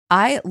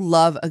I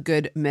love a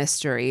good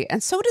mystery,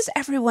 and so does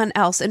everyone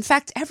else. In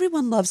fact,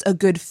 everyone loves a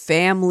good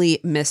family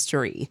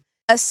mystery,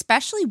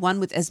 especially one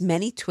with as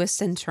many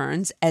twists and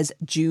turns as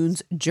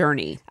June's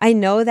Journey. I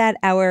know that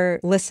our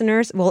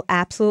listeners will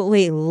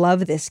absolutely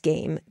love this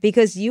game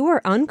because you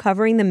are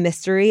uncovering the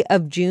mystery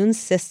of June's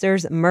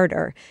sister's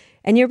murder.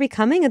 And you're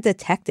becoming a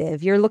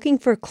detective. You're looking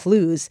for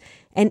clues,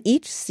 and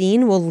each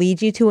scene will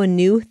lead you to a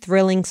new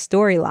thrilling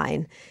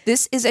storyline.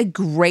 This is a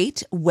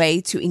great way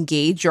to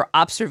engage your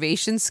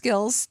observation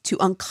skills to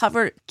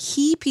uncover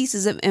key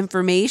pieces of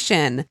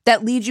information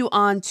that lead you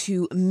on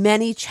to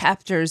many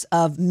chapters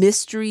of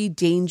mystery,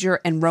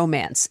 danger, and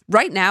romance.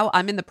 Right now,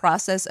 I'm in the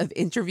process of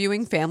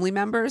interviewing family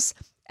members.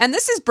 And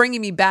this is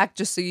bringing me back,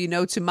 just so you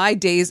know, to my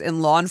days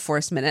in law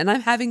enforcement. And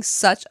I'm having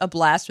such a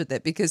blast with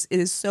it because it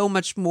is so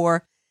much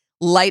more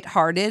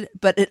lighthearted,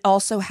 but it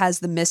also has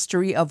the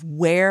mystery of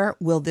where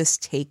will this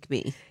take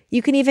me?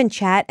 You can even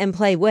chat and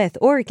play with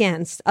or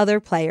against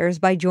other players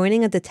by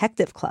joining a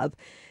detective club.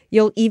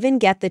 You'll even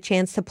get the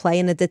chance to play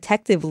in a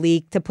detective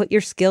league to put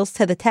your skills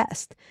to the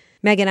test.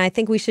 Megan, I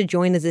think we should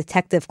join a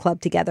detective club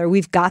together.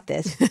 We've got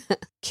this.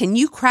 Can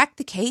you crack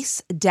the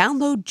case?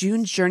 Download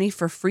June's Journey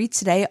for free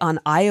today on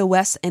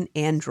iOS and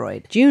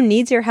Android. June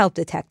needs your help,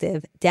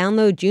 detective.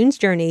 Download June's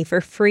Journey for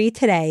free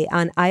today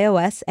on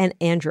iOS and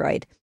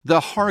Android. The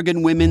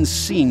Hargan women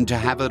seemed to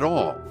have it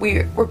all.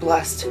 We were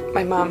blessed.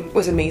 My mom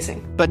was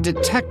amazing. But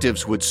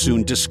detectives would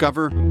soon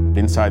discover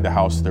inside the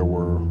house there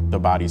were the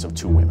bodies of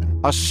two women.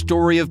 A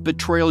story of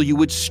betrayal you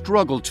would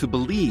struggle to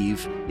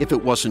believe if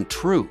it wasn't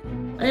true.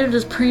 I am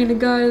just praying to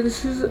God,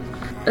 this is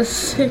a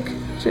sick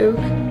joke.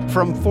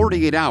 From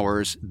 48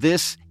 Hours,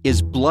 this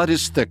is Blood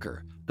is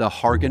Thicker, the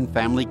Hargan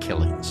Family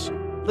Killings.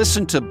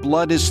 Listen to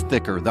Blood is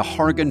Thicker, the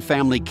Hargan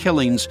Family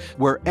Killings,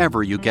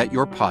 wherever you get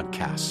your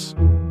podcasts.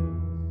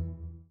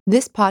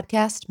 This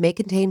podcast may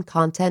contain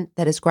content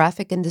that is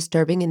graphic and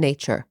disturbing in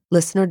nature.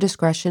 Listener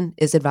discretion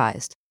is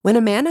advised. When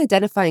a man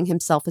identifying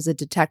himself as a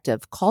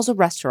detective calls a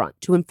restaurant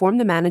to inform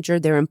the manager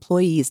their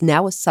employee is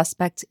now a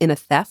suspect in a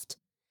theft,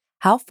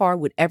 how far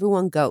would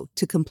everyone go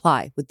to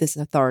comply with this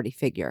authority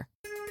figure?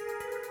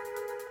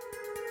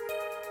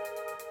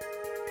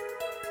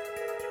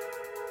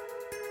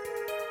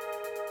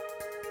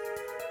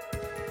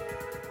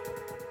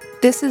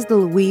 This is the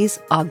Louise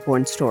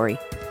Ogborn story.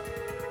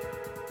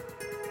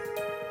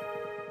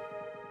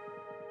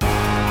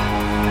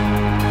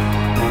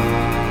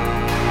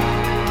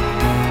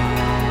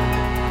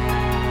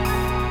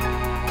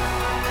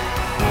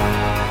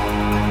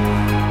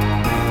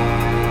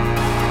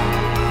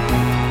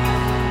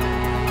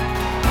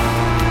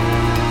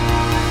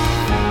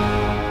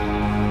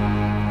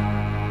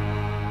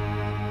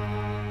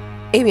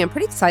 Amy, I'm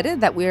pretty excited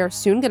that we're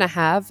soon going to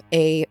have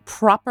a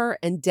proper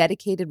and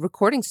dedicated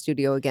recording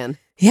studio again.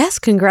 Yes,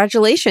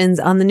 congratulations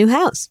on the new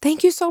house.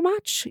 Thank you so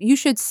much. You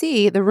should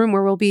see the room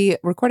where we'll be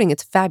recording.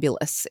 It's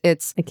fabulous. I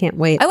can't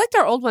wait. I liked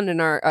our old one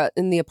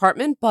in the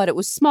apartment, but it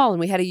was small and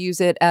we had to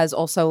use it as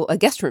also a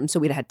guest room. So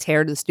we'd had to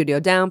tear the studio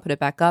down, put it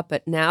back up.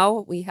 But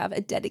now we have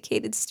a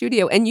dedicated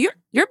studio, and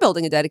you're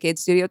building a dedicated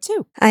studio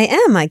too. I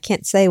am. I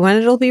can't say when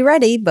it'll be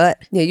ready, but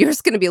yeah,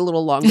 yours going to be a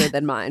little longer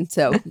than mine.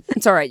 So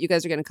it's all right. You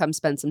guys are going to come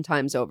spend some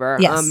times over.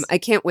 Yes. I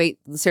can't wait,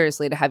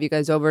 seriously, to have you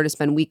guys over to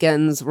spend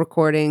weekends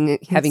recording,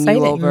 having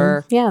Exciting. you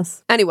over.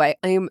 Yes. Anyway,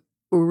 I am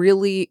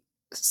really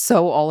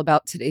so all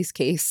about today's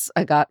case.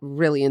 I got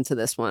really into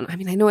this one. I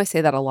mean, I know I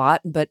say that a lot,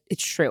 but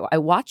it's true. I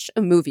watched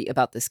a movie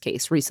about this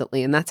case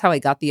recently, and that's how I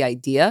got the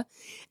idea.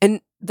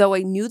 And though I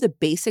knew the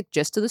basic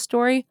gist of the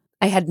story,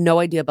 I had no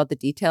idea about the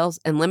details.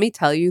 And let me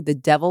tell you, the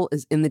devil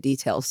is in the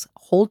details.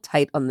 Hold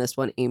tight on this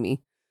one,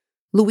 Amy.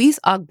 Louise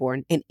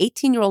Ogborn, an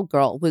 18-year-old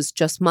girl, was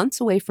just months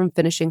away from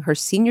finishing her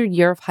senior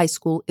year of high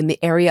school in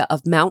the area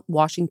of Mount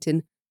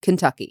Washington,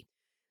 Kentucky.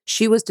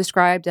 She was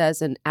described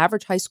as an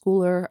average high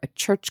schooler, a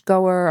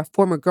churchgoer, a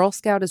former Girl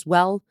Scout as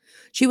well.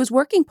 She was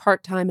working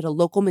part-time at a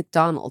local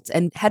McDonald's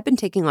and had been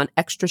taking on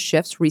extra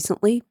shifts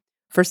recently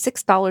for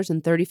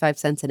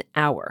 $6.35 an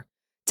hour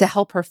to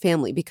help her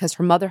family because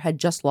her mother had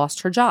just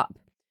lost her job.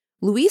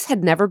 Louise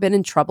had never been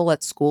in trouble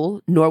at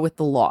school, nor with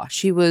the law.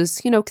 She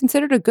was,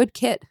 considered a good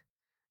kid.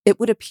 It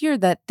would appear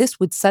that this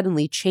would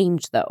suddenly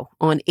change, though,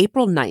 on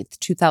April 9th,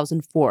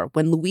 2004,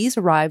 when Louise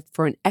arrived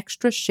for an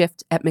extra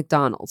shift at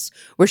McDonald's,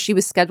 where she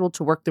was scheduled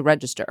to work the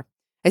register.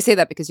 I say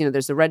that because,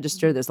 there's the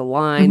register, there's a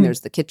line,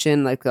 there's the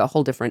kitchen, like a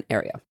whole different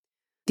area.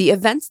 The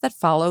events that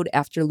followed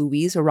after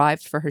Louise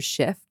arrived for her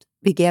shift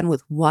began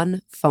with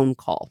one phone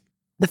call.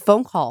 The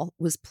phone call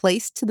was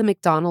placed to the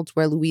McDonald's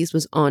where Louise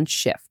was on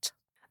shift.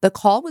 The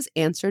call was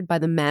answered by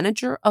the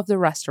manager of the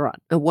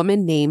restaurant, a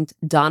woman named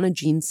Donna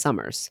Jean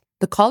Summers.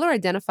 The caller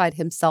identified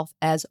himself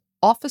as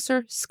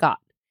Officer Scott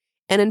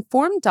and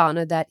informed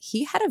Donna that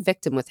he had a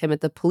victim with him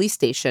at the police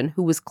station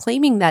who was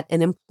claiming that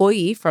an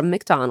employee from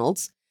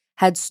McDonald's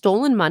had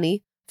stolen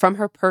money from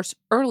her purse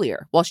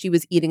earlier while she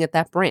was eating at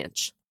that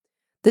branch.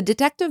 The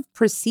detective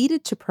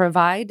proceeded to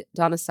provide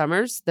Donna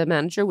Summers, the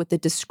manager, with the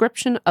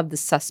description of the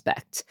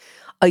suspect,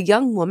 a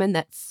young woman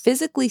that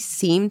physically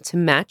seemed to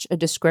match a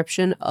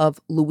description of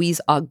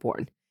Louise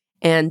Ogborn.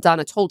 and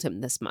Donna told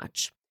him this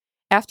much.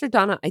 After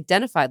Donna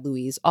identified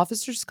Louise,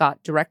 Officer Scott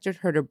directed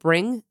her to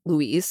bring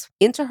Louise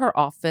into her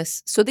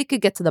office so they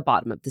could get to the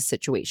bottom of the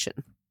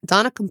situation.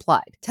 Donna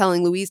complied,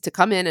 telling Louise to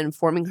come in and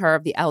informing her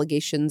of the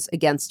allegations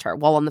against her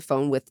while on the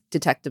phone with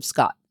Detective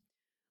Scott.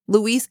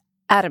 Louise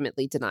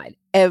adamantly denied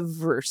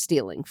ever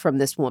stealing from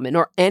this woman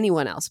or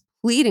anyone else,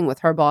 pleading with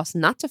her boss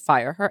not to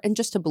fire her and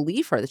just to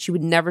believe her that she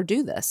would never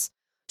do this.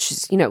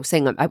 She's,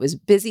 saying, I was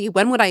busy.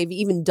 When would I have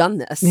even done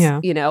this?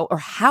 Or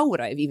how would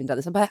I have even done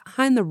this? I'm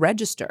behind the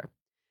register.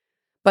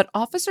 But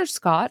Officer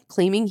Scott,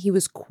 claiming he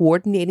was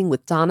coordinating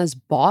with Donna's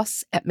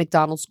boss at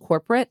McDonald's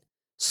corporate,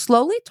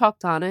 slowly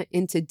talked Donna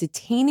into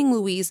detaining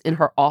Louise in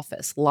her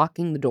office,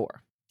 locking the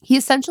door. He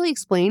essentially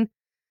explained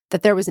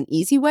that there was an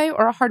easy way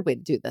or a hard way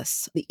to do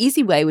this. The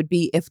easy way would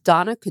be if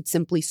Donna could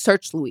simply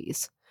search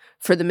Louise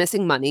for the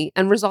missing money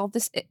and resolve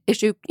this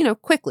issue,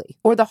 quickly.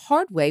 Or the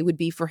hard way would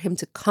be for him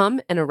to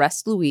come and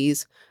arrest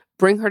Louise,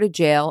 bring her to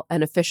jail,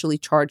 and officially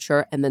charge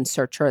her and then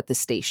search her at the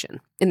station.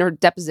 In her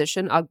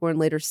deposition, Ogborn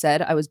later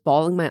said, I was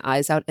bawling my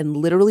eyes out and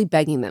literally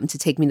begging them to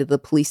take me to the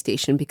police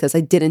station because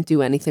I didn't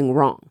do anything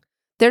wrong.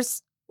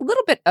 There's a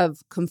little bit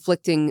of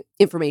conflicting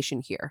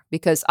information here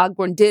because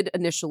Ogborn did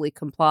initially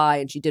comply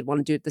and she did want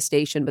to do it at the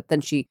station, but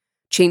then she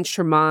changed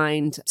her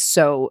mind.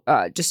 So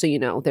just so you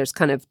know, there's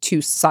kind of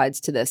two sides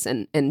to this,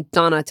 and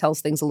Donna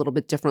tells things a little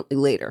bit differently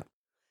later.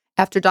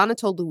 After Donna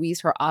told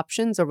Louise her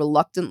options, a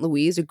reluctant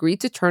Louise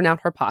agreed to turn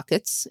out her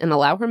pockets and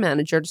allow her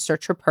manager to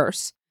search her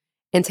purse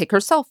and take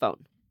her cell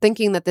phone,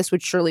 thinking that this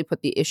would surely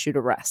put the issue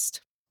to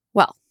rest.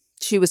 Well,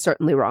 she was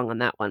certainly wrong on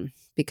that one,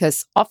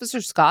 because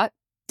Officer Scott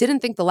didn't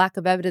think the lack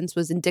of evidence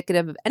was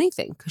indicative of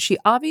anything, because she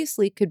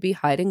obviously could be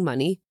hiding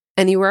money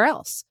anywhere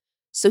else.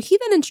 So he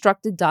then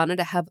instructed Donna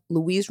to have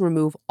Louise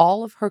remove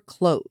all of her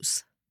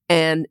clothes,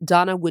 and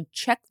Donna would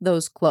check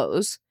those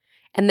clothes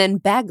and then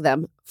bag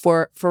them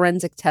for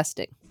forensic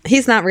testing.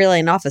 He's not really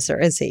an officer,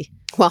 is he?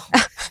 Well,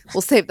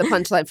 we'll save the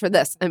punchline for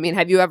this. I mean,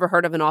 have you ever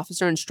heard of an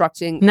officer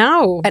instructing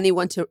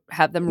anyone to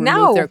have them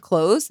remove their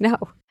clothes? No.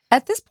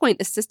 At this point,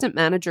 Assistant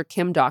Manager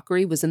Kim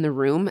Dockery was in the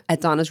room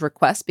at Donna's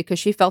request because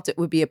she felt it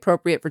would be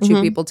appropriate for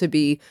two people to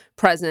be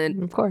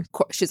present. Of course.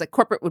 She's like,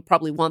 corporate would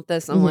probably want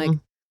this. I'm like,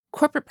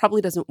 corporate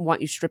probably doesn't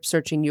want you strip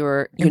searching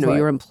your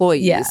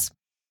employees. Yeah.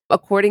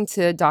 According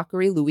to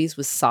Dockery, Louise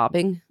was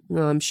sobbing.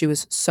 She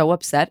was so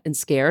upset and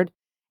scared.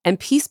 And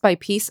piece by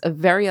piece, a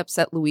very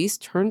upset Louise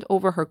turned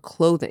over her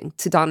clothing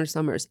to Donna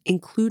Summers,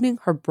 including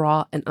her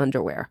bra and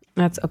underwear.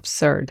 That's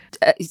absurd.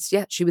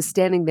 She was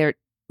standing there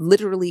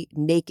literally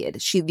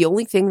naked. The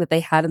only thing that they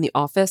had in the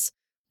office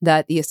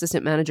that the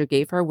assistant manager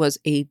gave her was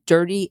a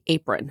dirty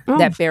apron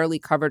that barely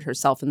covered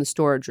herself in the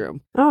storage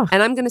room.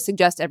 And I'm going to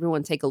suggest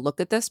everyone take a look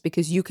at this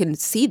because you can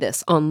see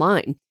this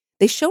online.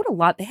 They showed a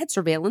lot. They had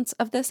surveillance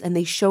of this and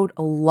they showed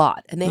a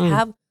lot. And they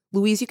have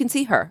Louise, you can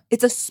see her.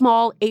 It's a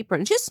small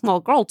apron. She's a small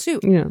girl,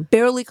 too. Yeah.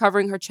 Barely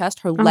covering her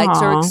chest. Her legs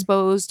are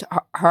exposed.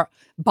 Her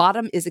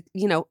bottom is,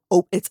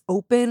 it's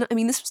open. I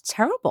mean, this was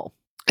terrible.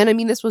 And I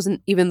mean, this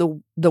wasn't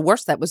even the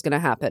worst that was going to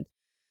happen.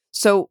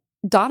 So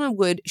Donna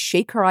would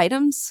shake her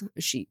items.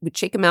 She would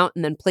shake them out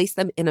and then place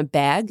them in a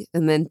bag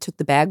and then took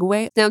the bag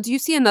away. Now, do you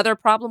see another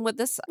problem with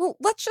this? Well,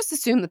 let's just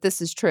assume that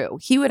this is true.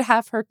 He would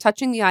have her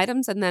touching the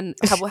items and then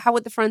how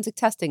would the forensic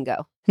testing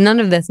go? None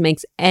of this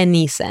makes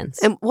any sense.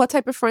 And what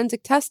type of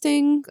forensic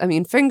testing? I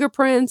mean,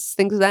 fingerprints,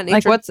 things of that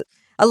nature.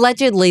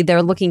 Allegedly,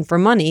 they're looking for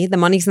money. The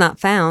money's not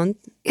found.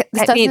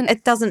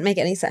 It doesn't make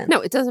any sense.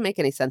 No, it doesn't make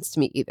any sense to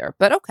me either.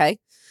 But okay.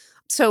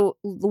 So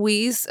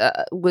Louise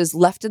was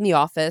left in the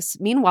office.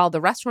 Meanwhile, the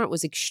restaurant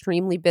was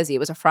extremely busy. It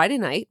was a Friday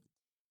night,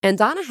 and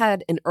Donna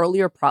had an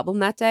earlier problem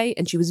that day,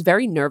 and she was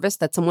very nervous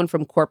that someone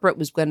from corporate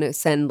was going to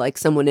send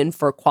someone in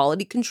for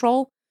quality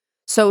control.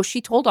 So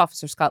she told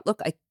Officer Scott,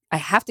 look, I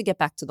have to get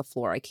back to the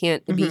floor. I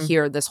can't be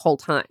here this whole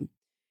time.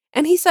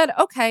 And he said,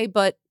 okay,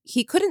 but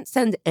he couldn't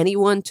send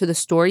anyone to the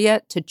store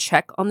yet to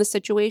check on the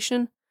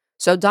situation.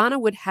 So Donna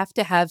would have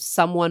to have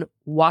someone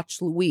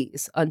watch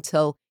Louise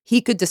until he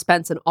could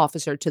dispense an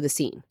officer to the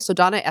scene. So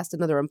Donna asked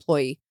another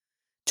employee,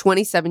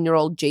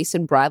 27-year-old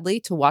Jason Bradley,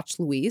 to watch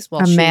Louise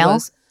while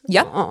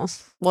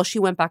while she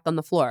went back on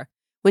the floor.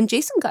 When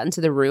Jason got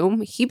into the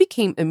room, he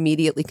became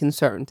immediately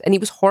concerned, and he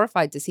was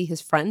horrified to see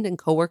his friend and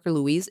coworker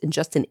Louise in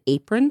just an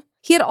apron.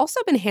 He had also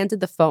been handed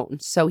the phone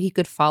so he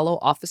could follow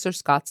Officer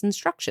Scott's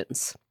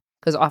instructions,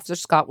 because Officer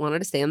Scott wanted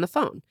to stay on the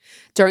phone.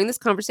 During this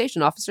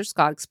conversation, Officer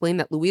Scott explained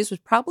that Louise was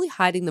probably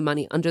hiding the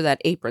money under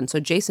that apron, so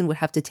Jason would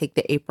have to take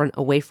the apron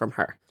away from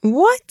her.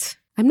 What?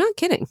 I'm not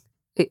kidding.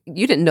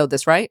 You didn't know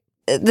this, right?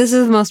 This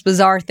is the most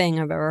bizarre thing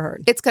I've ever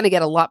heard. It's going to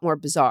get a lot more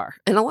bizarre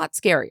and a lot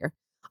scarier.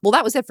 Well,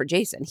 that was it for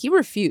Jason. He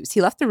refused.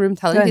 He left the room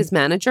telling his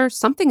manager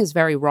something is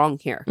very wrong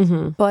here.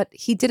 But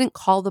he didn't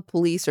call the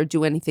police or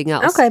do anything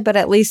else. Okay, but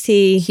at least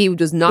he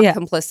was not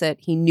complicit.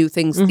 He knew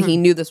things. He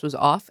knew this was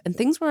off, and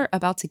things were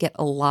about to get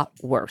a lot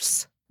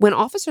worse. When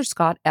Officer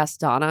Scott asked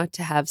Donna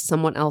to have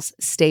someone else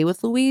stay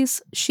with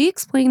Louise, she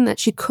explained that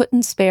she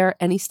couldn't spare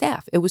any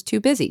staff. It was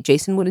too busy.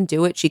 Jason wouldn't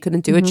do it. She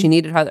couldn't do it. She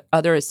needed her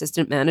other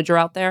assistant manager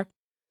out there.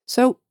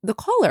 So the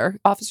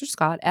caller, Officer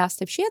Scott,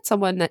 asked if she had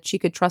someone that she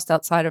could trust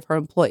outside of her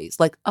employees,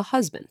 like a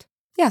husband.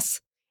 Yes.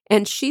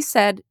 And she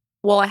said,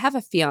 well, I have a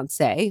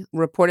fiance,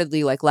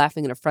 reportedly like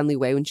laughing in a friendly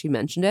way when she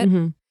mentioned it.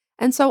 Mm-hmm.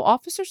 And so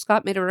Officer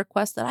Scott made a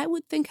request that I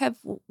would think have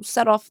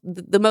set off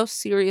the most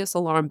serious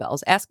alarm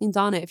bells, asking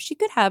Donna if she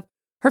could have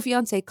her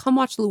fiance come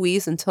watch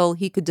Louise until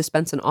he could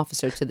dispense an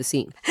officer to the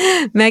scene.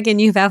 Megan,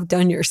 you've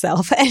outdone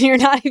yourself and you're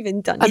not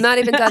even done yet. I'm not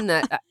even done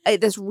that.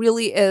 This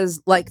really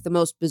is like the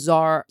most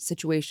bizarre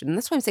situation. And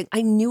that's why I'm saying I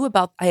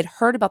had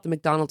heard about the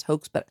McDonald's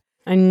hoax, but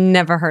I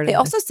never heard of it. they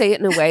also say it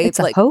in a way It's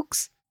a like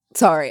hoax?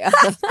 Sorry. I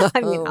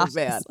mean, Oh,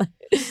 man. obviously.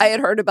 I had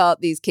heard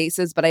about these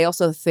cases, but I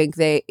also think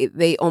they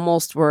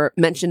almost were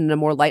mentioned in a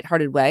more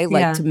lighthearted way,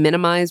 like Yeah. to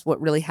minimize what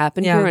really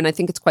happened Yeah. here. And I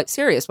think it's quite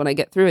serious. When I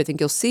get through, I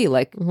think you'll see,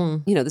 like,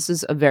 this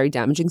is a very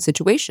damaging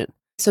situation.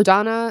 So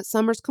Donna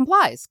Summers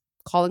complies,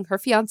 calling her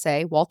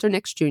fiance, Walter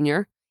Nix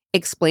Jr.,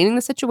 explaining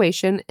the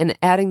situation and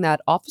adding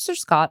that Officer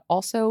Scott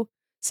also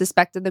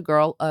suspected the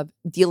girl of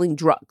dealing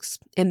drugs.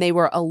 And they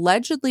were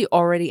allegedly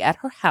already at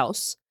her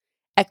house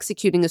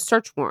executing a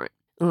search warrant.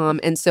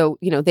 And so,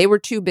 they were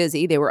too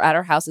busy. They were at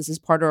her house. This is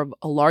part of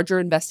a larger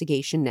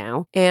investigation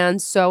now.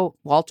 And so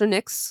Walter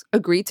Nix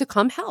agreed to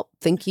come help,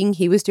 thinking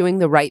he was doing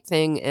the right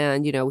thing.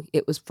 And,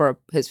 it was for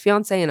his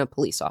fiance and a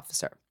police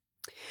officer.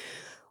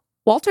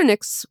 Walter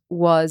Nix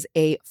was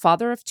a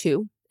father of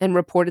two and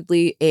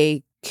reportedly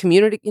a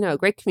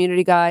great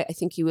community guy. I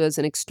think he was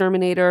an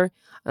exterminator.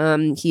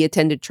 He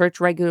attended church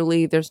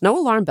regularly. There's no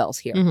alarm bells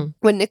here. Mm-hmm.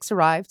 When Nix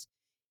arrived,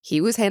 he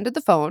was handed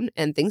the phone,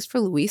 and things for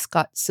Louise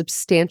got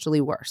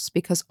substantially worse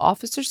because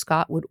Officer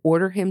Scott would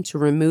order him to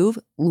remove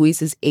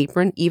Louise's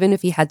apron, even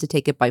if he had to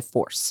take it by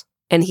force.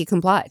 And he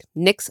complied.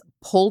 Nix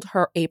pulled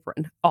her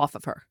apron off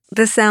of her.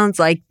 This sounds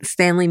like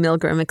Stanley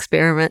Milgram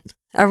experiment.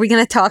 Are we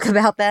going to talk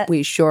about that?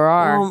 We sure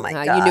are. Oh, my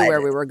You God. knew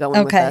where we were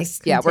going with Okay,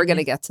 this. Yeah, we're continue. going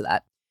to get to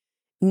that.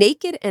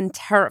 Naked and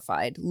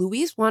terrified,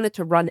 Louise wanted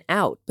to run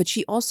out, but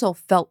she also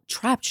felt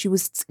trapped. She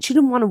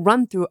didn't want to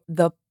run through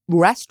the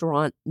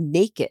restaurant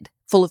naked,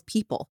 full of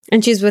people.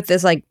 And she's with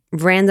this like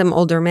random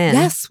older man.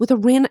 Yes, with a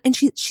random, and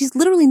she's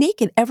literally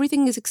naked.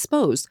 Everything is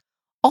exposed.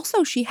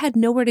 Also, she had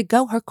nowhere to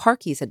go. Her car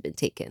keys had been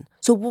taken.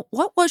 So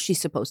what was she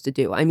supposed to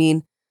do? I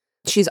mean,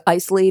 she's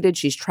isolated.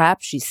 She's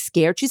trapped. She's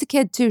scared. She's a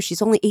kid too.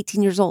 She's only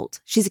 18 years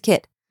old. She's a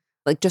kid,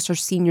 like just her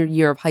senior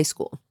year of high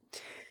school.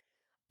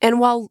 And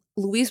while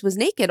Louise was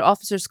naked,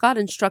 Officer Scott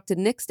instructed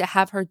Nix to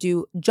have her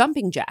do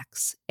jumping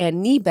jacks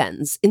and knee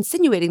bends,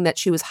 insinuating that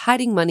she was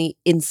hiding money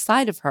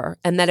inside of her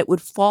and that it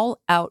would fall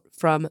out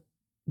from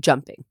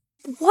jumping.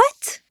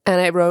 What?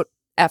 And I wrote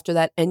after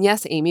that, and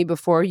yes, Amy,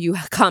 before you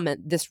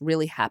comment, this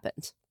really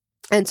happened.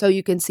 And so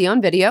you can see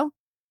on video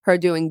her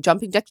doing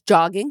jumping jacks,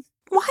 jogging,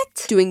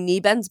 What? doing knee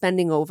bends,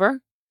 bending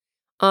over.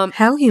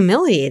 How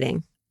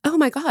humiliating. Oh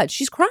my God,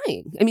 she's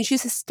crying. I mean,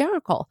 she's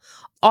hysterical.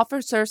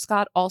 Officer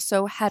Scott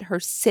also had her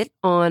sit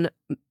on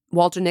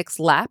Walter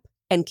Nix's lap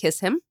and kiss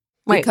him.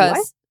 Wait, what?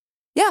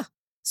 Yeah.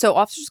 So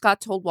Officer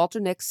Scott told Walter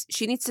Nix,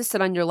 she needs to sit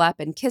on your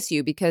lap and kiss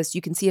you because you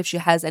can see if she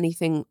has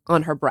anything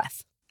on her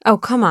breath. Oh,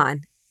 come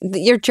on.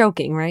 You're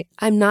joking, right?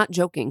 I'm not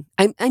joking.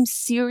 I'm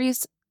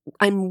serious.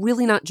 I'm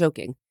really not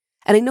joking.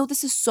 And I know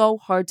this is so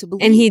hard to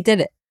believe. And he did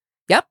it.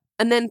 Yep.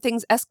 And then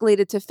things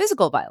escalated to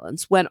physical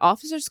violence when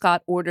Officer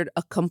Scott ordered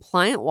a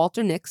compliant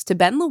Walter Nix to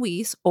bend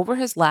Louise over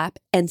his lap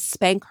and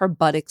spank her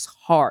buttocks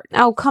hard.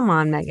 Oh, come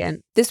on,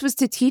 Megan. This was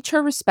to teach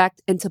her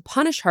respect and to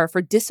punish her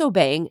for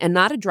disobeying and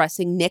not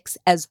addressing Nix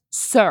as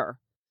sir,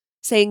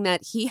 saying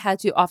that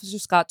Officer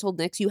Scott told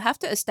Nix, you have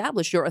to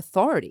establish your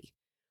authority.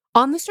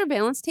 On the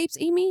surveillance tapes,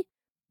 Amy,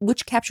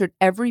 which captured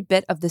every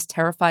bit of this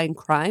terrifying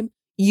crime,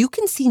 you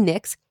can see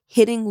Nix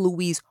hitting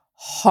Louise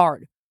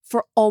hard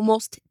for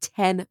almost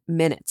 10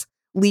 minutes,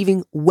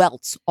 leaving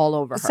welts all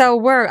over her. So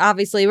we're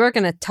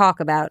going to talk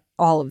about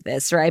all of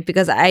this, right?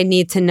 Because I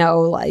need to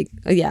know,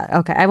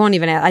 okay. I won't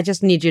even ask. I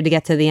just need you to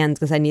get to the end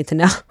because I need to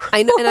know.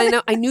 I know,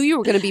 and I knew you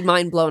were going to be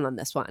mind blown on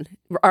this one.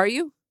 Are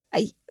you?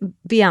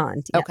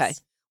 Beyond. Yes. Okay.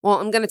 Well,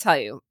 I'm going to tell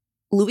you,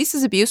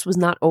 Louise's abuse was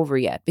not over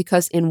yet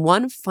because in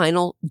one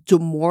final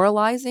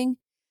demoralizing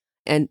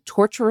and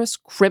torturous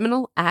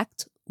criminal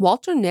act,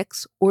 Walter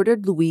Nix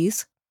ordered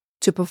Louise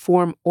to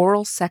perform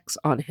oral sex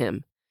on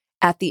him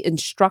at the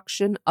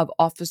instruction of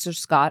Officer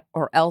Scott,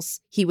 or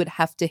else he would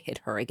have to hit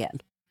her again.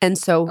 And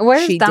so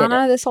Where's she Donna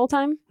did it. this whole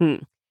time?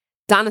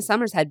 Donna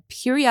Summers had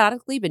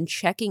periodically been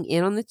checking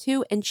in on the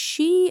two, and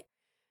she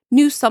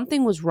knew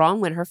something was wrong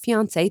when her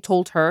fiance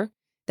told her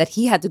that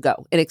he had to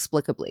go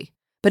inexplicably.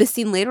 But as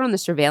seen later on the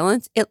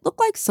surveillance, it looked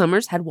like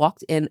Summers had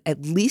walked in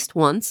at least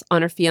once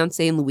on her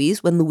fiance and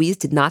Louise when Louise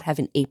did not have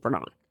an apron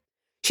on.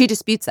 She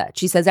disputes that.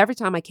 She says, every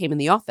time I came in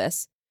the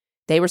office,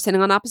 they were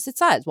sitting on opposite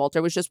sides.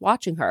 Walter was just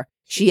watching her.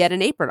 She had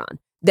an apron on.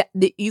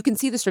 You can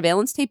see the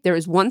surveillance tape. There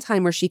is one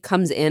time where she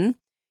comes in.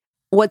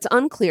 What's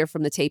unclear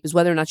from the tape is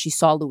whether or not she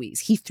saw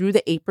Louise. He threw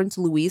the apron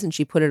to Louise and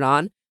she put it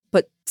on.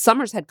 But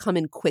Summers had come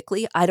in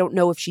quickly. I don't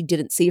know if she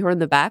didn't see her in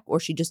the back or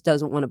she just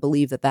doesn't want to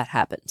believe that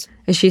happened.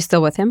 Is she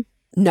still with him?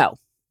 No.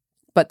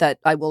 but that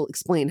I will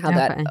explain how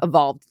that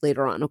evolved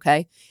later on,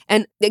 okay?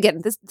 And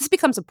again, this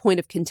becomes a point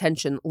of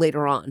contention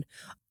later on.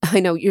 I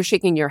know you're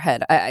shaking your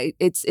head.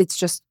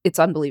 It's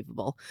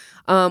unbelievable.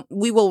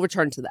 We will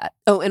return to that.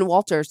 Oh, and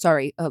Walter,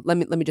 sorry, let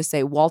me just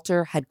say,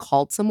 Walter had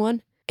called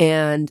someone,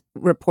 and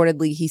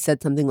reportedly he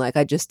said something like,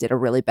 I just did a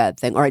really bad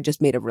thing, or I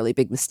just made a really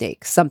big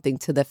mistake. Something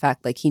to the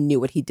fact like he knew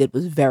what he did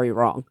was very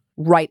wrong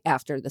right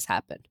after this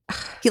happened.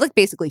 He like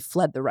basically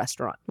fled the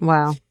restaurant.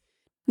 Wow.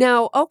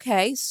 Now,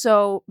 okay,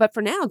 so, but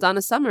for now,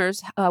 Donna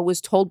Summers was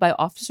told by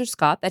Officer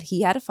Scott that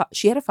she had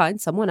to find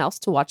someone else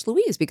to watch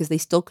Louise because they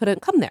still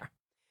couldn't come there.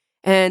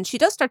 And she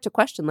does start to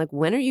question, like,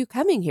 when are you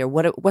coming here?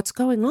 What's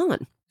going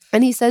on?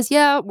 And he says,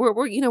 yeah,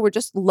 we're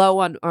just low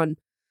on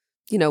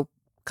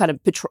kind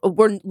of patrol.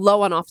 We're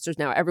low on officers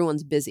now.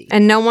 Everyone's busy.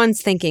 And no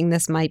one's thinking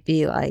this might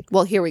be like.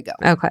 Well, here we go.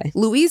 Okay.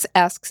 Louise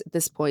asks at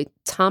this point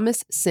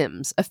Thomas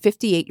Sims, a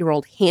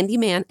 58-year-old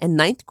handyman and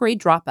 9th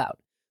grade dropout,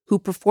 who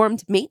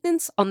performed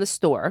maintenance on the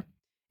store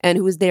and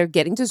who was there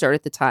getting dessert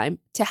at the time,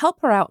 to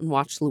help her out and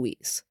watch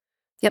Louise.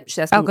 Yep, she's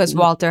asking. Oh, because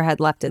Walter had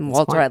left at this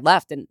Walter point. had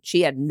left, and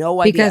she had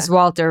no idea. Because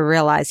Walter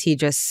realized he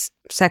just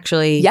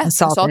sexually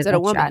assaulted a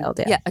woman. child.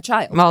 Yeah, a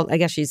child. Well, I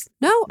guess she's...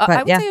 No,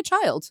 I would say a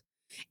child.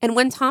 And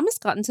when Thomas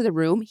got into the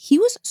room, he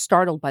was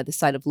startled by the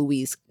sight of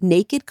Louise,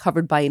 naked,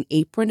 covered by an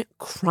apron,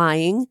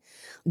 crying.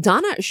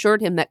 Donna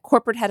assured him that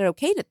corporate had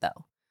okayed it,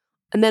 though.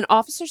 And then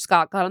Officer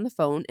Scott got on the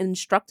phone and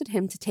instructed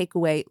him to take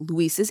away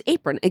Louise's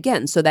apron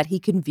again so that he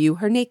could view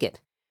her naked.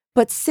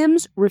 But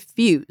Sims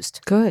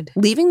refused. Good.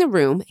 Leaving the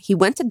room, he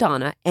went to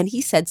Donna and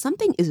he said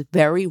something is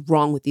very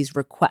wrong with these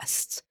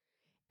requests.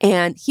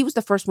 And he was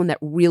the first one that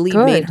really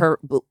made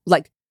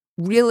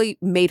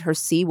her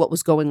see what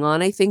was going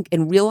on, I think,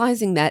 and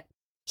realizing that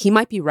he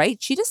might be right.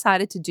 She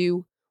decided to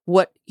do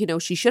what,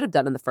 she should have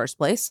done in the first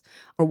place,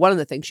 or one of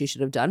the things she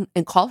should have done,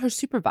 and call her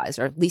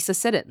supervisor, Lisa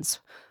Siddons,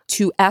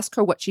 to ask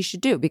her what she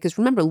should do. Because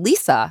remember,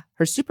 Lisa,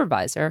 her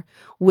supervisor,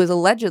 was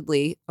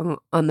allegedly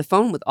on the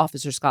phone with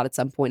Officer Scott at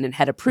some point and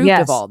had approved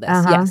of all this.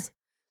 Yes.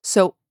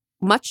 So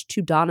much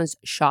to Donna's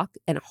shock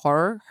and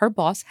horror, her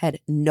boss had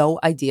no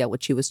idea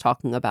what she was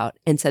talking about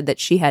and said that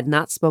she had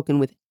not spoken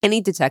with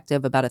any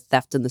detective about a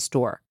theft in the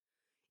store.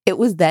 It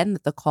was then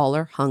that the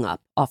caller hung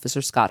up.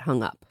 Officer Scott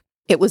hung up.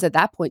 It was at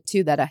that point,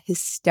 too, that a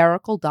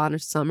hysterical Donna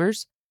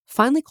Summers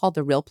finally called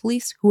the real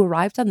police, who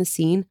arrived on the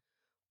scene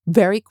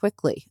very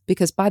quickly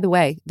because, by the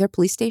way, their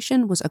police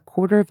station was a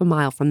quarter of a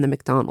mile from the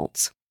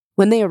McDonald's.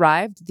 When they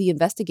arrived, the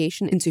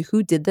investigation into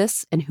who did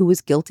this and who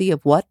was guilty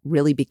of what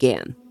really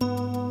began.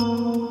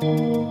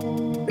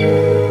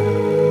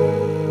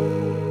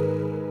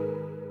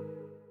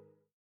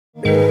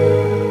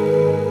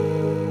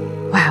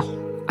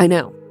 Wow. I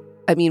know.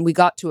 I mean, we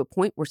got to a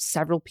point where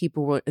several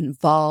people were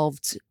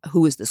involved.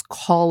 Who is this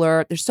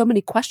caller? There's so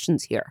many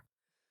questions here.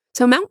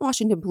 So Mount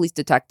Washington police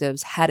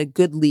detectives had a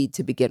good lead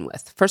to begin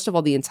with. First of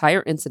all, the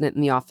entire incident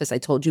in the office, I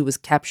told you, was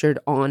captured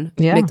on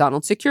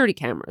McDonald's security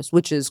cameras,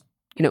 which is,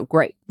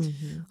 great.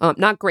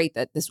 Mm-hmm. Not great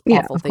that this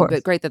awful thing,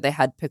 but great that they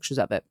had pictures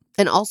of it.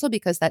 And also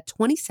because that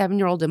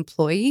 27-year-old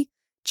employee,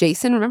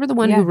 Jason, remember the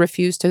one who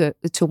refused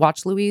to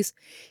watch Louise?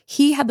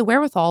 He had the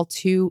wherewithal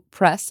to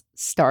press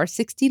star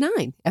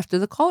 69 after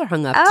the caller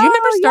hung up. Do you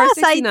remember star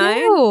 69? I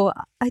do.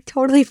 I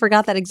totally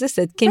forgot that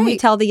existed. Can we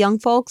tell the young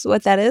folks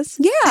what that is?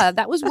 Yeah,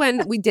 that was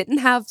when we didn't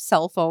have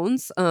cell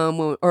phones,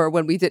 or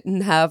when we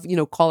didn't have,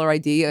 caller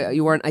ID.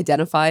 You weren't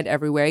identified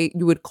everywhere.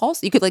 You would call.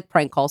 You could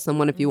prank call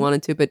someone if you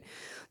wanted to, but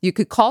you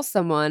could call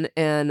someone,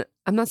 and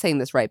I'm not saying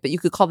this right, but you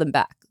could call them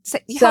back.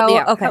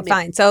 Okay,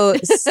 fine. So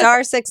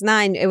star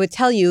 69, it would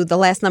tell you the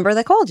last number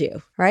that called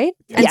you, right?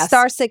 And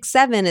star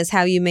 67 is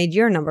how you made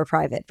your number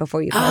private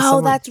before you call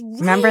someone. That's right.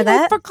 Remember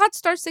that? I forgot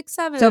star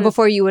 67. So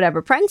before you would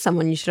ever prank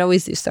someone, you should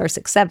always do star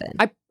 67.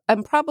 I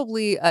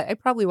probably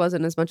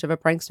wasn't as much of a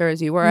prankster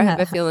as you were, I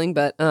have a feeling,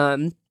 but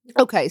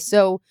okay,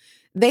 so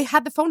they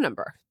had the phone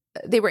number.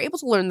 They were able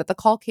to learn that the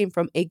call came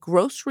from a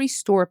grocery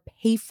store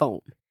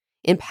payphone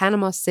in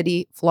Panama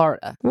City,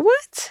 Florida.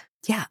 What?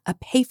 Yeah, a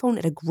payphone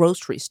at a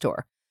grocery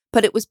store,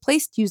 but it was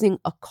placed using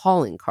a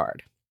calling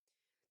card.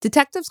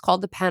 Detectives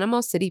called the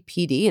Panama City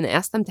PD and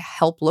asked them to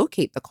help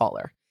locate the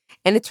caller.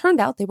 And it turned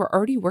out they were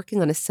already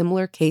working on a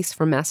similar case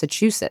from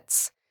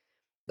Massachusetts.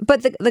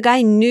 But the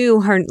guy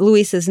knew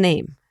Louise's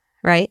name,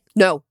 right?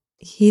 No.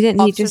 He didn't.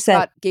 Officer He just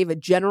said, gave a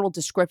general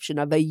description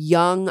of a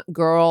young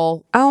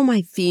girl,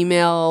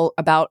 female,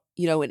 about,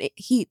 and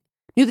he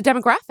knew the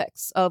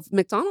demographics of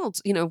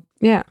McDonald's,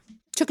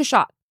 took a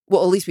shot.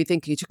 Well, at least we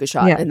think he took a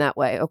shot in that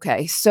way.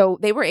 Okay. So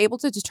they were able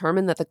to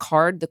determine that the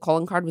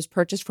calling card was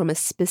purchased from a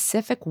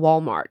specific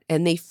Walmart,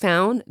 and they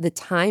found the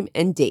time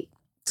and date.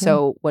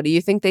 So what do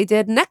you think they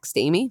did next,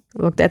 Amy?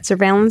 Looked at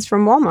surveillance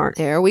from Walmart.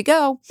 There we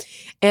go.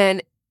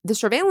 And the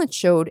surveillance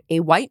showed a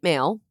white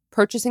male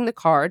purchasing the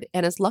card,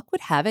 and as luck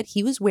would have it,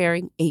 he was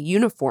wearing a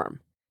uniform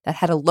that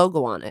had a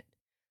logo on it.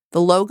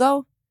 The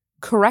logo,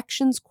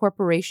 Corrections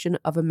Corporation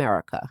of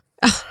America.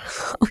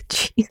 Oh,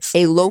 jeez.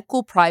 A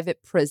local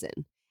private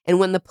prison. And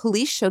when the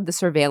police showed the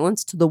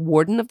surveillance to the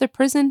warden of the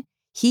prison,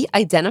 he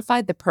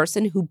identified the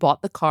person who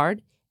bought the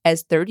card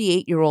as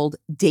 38-year-old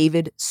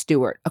David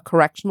Stewart, a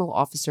correctional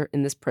officer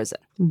in this prison.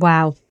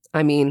 Wow.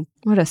 I mean,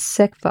 What a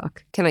sick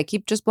fuck. can I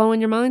keep just blowing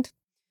your mind?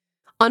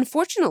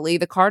 Unfortunately,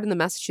 the card in the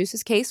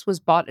Massachusetts case was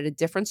bought at a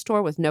different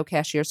store with no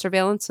cashier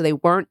surveillance, so they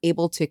weren't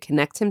able to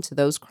connect him to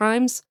those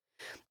crimes.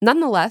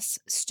 Nonetheless,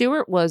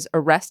 Stewart was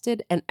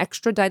arrested and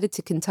extradited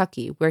to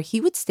Kentucky, where he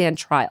would stand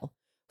trial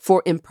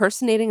for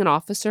impersonating an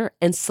officer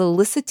and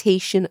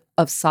solicitation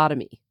of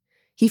sodomy.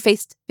 He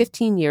faced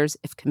 15 years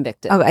if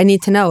convicted. Oh, I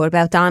need to know. What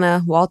about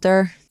Donna,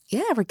 Walter?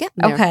 Yeah, we're getting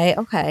there.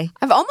 Okay.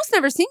 I've almost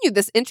never seen you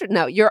this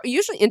No, you're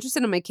usually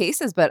interested in my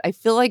cases, but I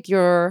feel like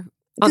you're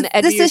on the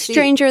edge of your This is seat.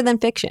 stranger than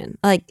fiction.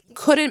 Like,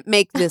 Couldn't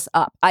make this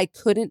up. I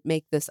couldn't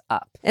make this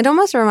up. it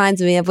almost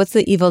reminds me of what's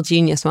the Evil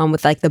Genius one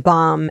with like the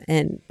bomb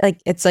and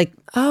like it's like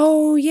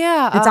Oh,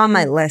 yeah. it's on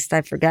my list.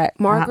 I forget.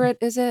 Margaret,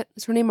 is it?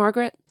 Is her name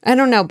Margaret? I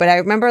don't know, but I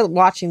remember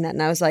watching that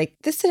and I was like,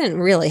 this didn't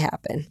really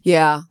happen.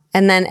 Yeah.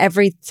 And then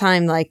every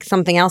time like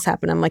something else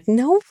happened, I'm like,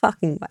 no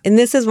fucking way. And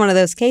this is one of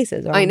those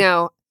cases. I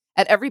know.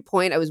 At every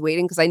point, I was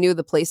waiting because I knew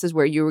the places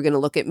where you were going to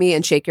look at me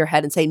and shake your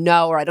head and say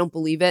no, or I don't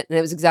believe it. And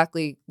it was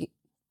exactly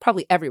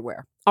probably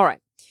everywhere. All right.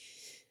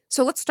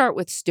 So let's start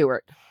with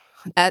Stewart.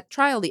 At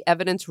trial, the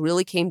evidence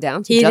really came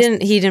down to He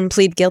didn't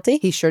plead guilty.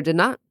 He sure did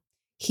not.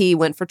 He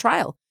went for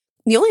trial.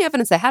 The only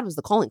evidence they had was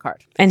the calling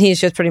card. And he's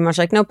just pretty much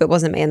like, nope, it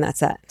wasn't me, and that's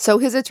that. So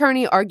his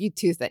attorney argued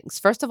two things.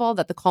 First of all,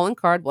 that the calling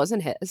card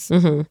wasn't his.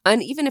 Mm-hmm.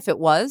 And even if it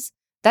was,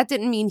 that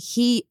didn't mean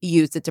he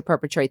used it to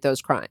perpetrate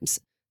those crimes.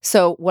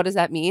 So what does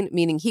that mean?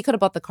 Meaning he could have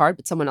bought the card,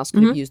 but someone else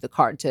could have used the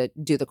card to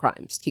do the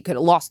crimes. He could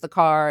have lost the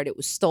card. It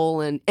was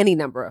stolen, any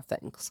number of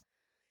things.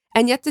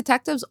 And yet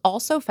detectives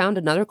also found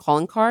another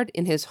calling card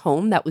in his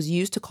home that was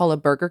used to call a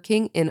Burger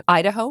King in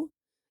Idaho,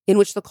 in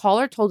which the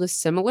caller told a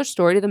similar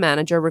story to the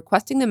manager,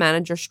 requesting the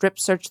manager strip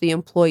search the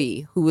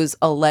employee who was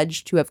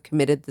alleged to have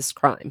committed this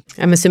crime.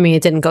 I'm assuming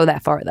it didn't go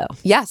that far, though.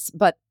 Yes,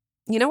 but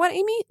you know what,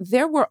 Amy?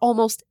 There were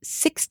almost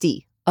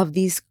 60 of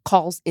these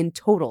calls in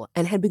total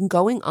and had been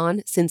going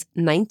on since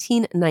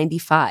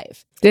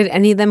 1995. Did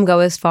any of them go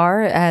as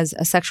far as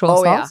a sexual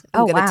assault? Yeah.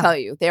 I'm going to wow. tell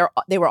you.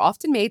 They were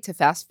often made to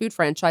fast food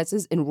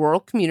franchises in rural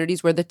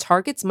communities where the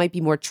targets might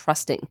be more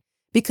trusting.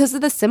 Because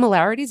of the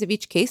similarities of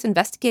each case,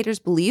 investigators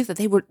believe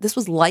that this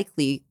was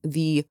likely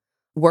the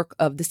work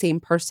of the same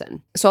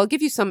person. So I'll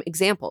give you some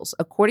examples.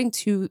 According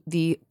to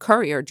the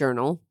Courier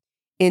Journal,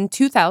 in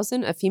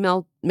 2000, a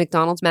female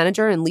McDonald's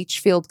manager in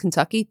Leachfield,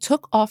 Kentucky,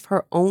 took off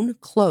her own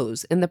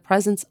clothes in the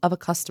presence of a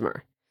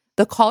customer.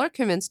 The caller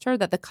convinced her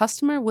that the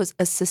customer was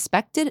a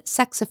suspected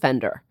sex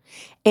offender.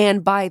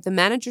 And by the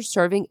manager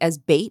serving as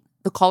bait,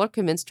 the caller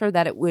convinced her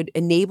that it would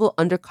enable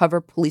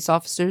undercover police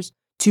officers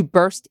to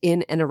burst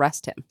in and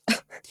arrest him.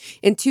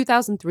 In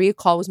 2003, a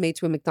call was made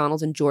to a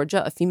McDonald's in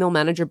Georgia. A female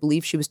manager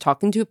believed she was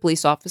talking to a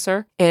police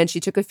officer, and she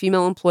took a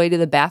female employee to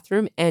the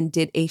bathroom and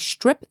did a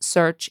strip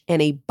search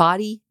and a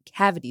body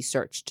cavity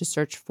search to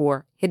search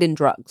for hidden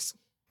drugs.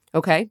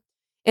 Okay?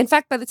 In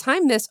fact, by the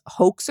time this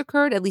hoax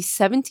occurred, at least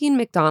 17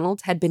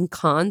 McDonald's had been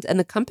conned, and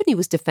the company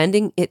was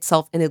defending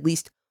itself in at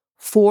least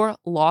 4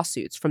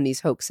 lawsuits from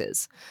these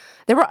hoaxes.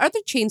 There were other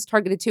chains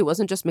targeted too. It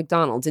wasn't just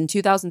McDonald's. In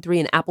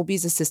 2003, an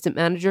Applebee's assistant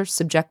manager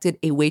subjected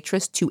a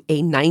waitress to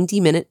a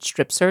 90-minute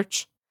strip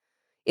search.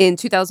 In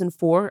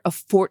 2004, a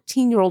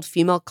 14-year-old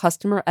female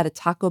customer at a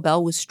Taco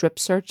Bell was strip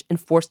searched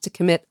and forced to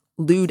commit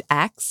lewd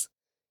acts.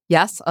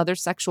 Yes, other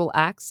sexual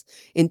acts.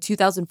 In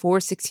 2004, a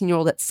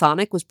 16-year-old at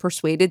Sonic was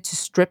persuaded to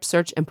strip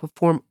search and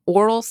perform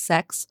oral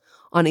sex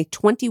on a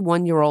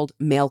 21-year-old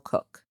male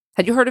cook.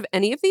 Had you heard of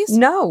any of these?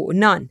 No,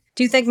 none.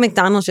 Do you think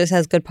McDonald's just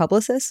has good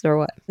publicists or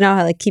what? Know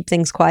how to keep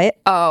things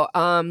quiet? Oh,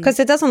 Because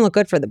it doesn't look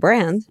good for the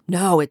brand.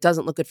 no, it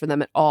doesn't look good for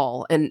them at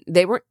all. And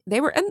they were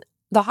in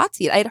the hot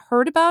seat. I had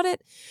heard about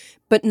it,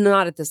 but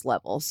not at this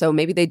level. So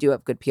maybe they do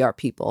have good PR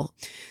people.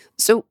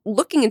 So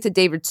looking into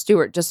David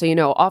Stewart, just so you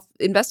know,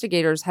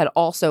 investigators had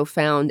also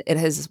found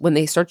when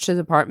they searched his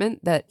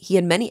apartment that he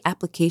had many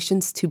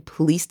applications to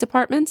police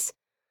departments,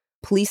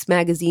 police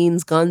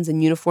magazines, guns,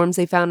 and uniforms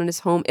they found in his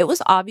home. It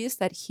was obvious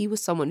that he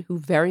was someone who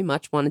very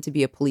much wanted to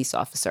be a police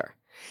officer.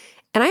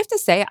 And I have to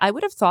say, I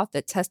would have thought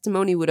that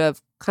testimony would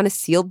have kind of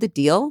sealed the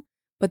deal,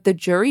 but the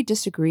jury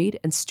disagreed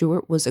and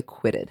Stewart was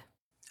acquitted.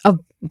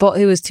 But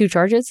it was 2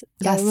 charges?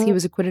 Yes, he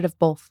was acquitted of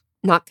both,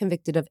 not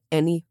convicted of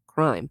any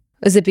crime.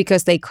 Is it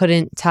because they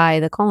couldn't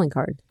tie the calling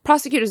card?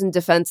 Prosecutors and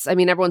defense, I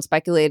mean, everyone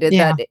speculated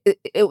that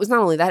it was not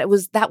only that,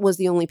 that was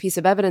the only piece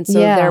of evidence. So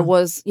there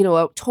was,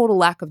 a total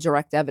lack of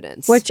direct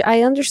evidence. Which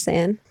I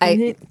understand.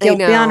 I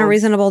beyond a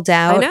reasonable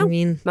doubt.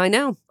 I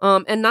know.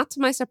 And not to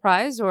my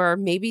surprise, or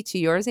maybe to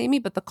yours, Amy,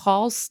 but the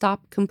calls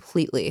stopped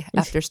completely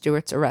after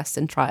Stewart's arrest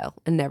and trial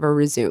and never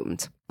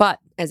resumed. But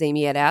as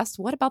Amy had asked,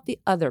 what about the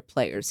other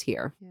players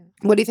here? Yeah.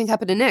 What do you think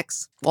happened to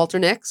Nix? Walter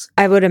Nix?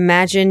 I would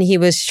imagine he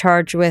was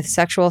charged with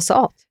sexual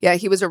assault. Yeah,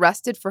 he was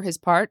arrested for his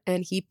part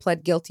and he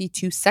pled guilty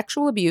to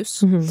sexual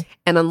abuse and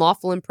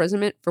unlawful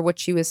imprisonment, for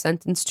which he was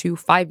sentenced to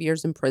 5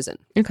 years in prison.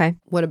 Okay.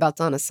 What about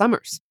Donna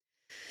Summers?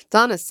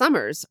 Donna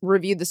Summers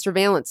reviewed the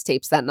surveillance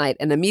tapes that night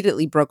and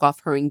immediately broke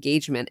off her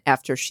engagement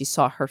after she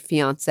saw her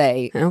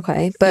fiancé.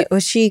 Okay. But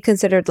was she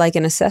considered like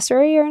an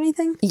accessory or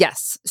anything?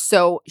 Yes.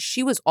 So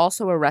she was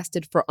also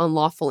arrested for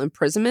unlawful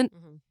imprisonment.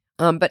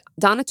 But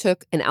Donna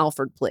took an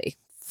Alford plea.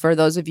 For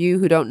those of you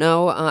who don't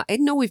know, I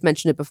know we've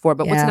mentioned it before,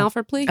 but what's an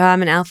Alford plea?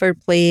 An Alford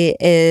plea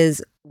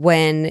is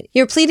when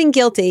you're pleading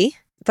guilty,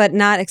 but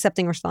not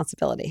accepting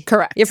responsibility.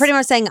 Correct. You're pretty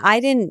much saying, I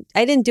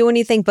didn't do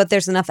anything, but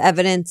there's enough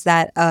evidence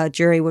that a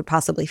jury would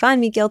possibly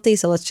find me guilty,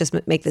 so let's just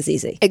make this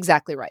easy.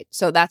 Exactly right.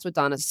 So that's what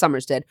Donna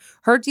Summers did.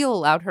 Her deal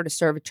allowed her to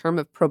serve a term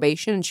of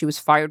probation, and she was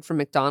fired from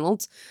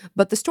McDonald's.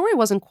 But the story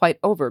wasn't quite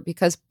over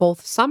because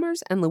both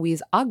Summers and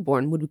Louise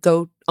Ogborn would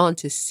go on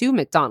to sue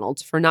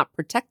McDonald's for not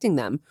protecting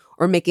them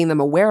or making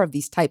them aware of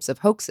these types of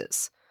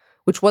hoaxes,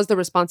 which was the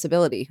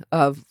responsibility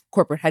of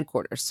corporate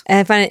headquarters. And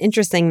I find it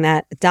interesting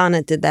that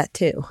Donna did that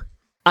too.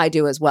 I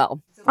do as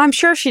well. I'm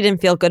sure she didn't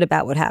feel good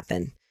about what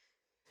happened.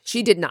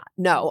 She did not.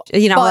 No.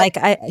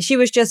 She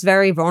was just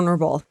very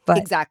vulnerable. But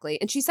exactly.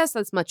 And she says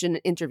as much in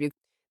an interview.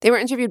 They were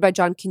interviewed by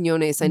John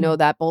Quinones. I know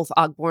that both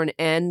Ogborn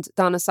and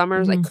Donna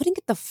Summers. I couldn't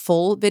get the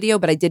full video,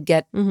 but I did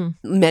get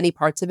many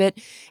parts of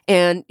it.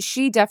 And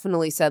she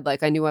definitely said,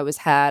 like, I knew I was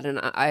had and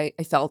I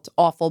felt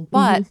awful.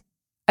 But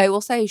I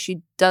will say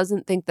she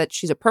doesn't think that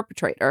she's a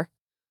perpetrator.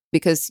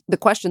 Because the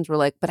questions were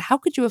like, but how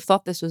could you have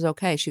thought this was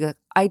okay? She goes,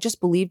 I just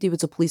believed he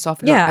was a police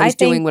officer. Yeah, I was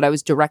doing what I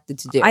was directed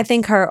to do. I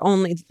think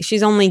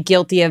she's only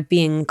guilty of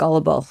being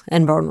gullible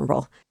and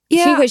vulnerable.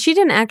 Yeah. She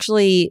didn't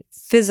actually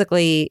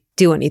physically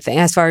do anything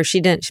as far as she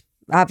didn't,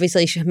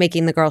 obviously she's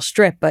making the girl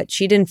strip, but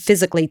she didn't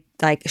physically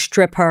like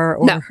strip her.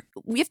 Or, no,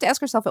 we have to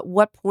ask ourselves at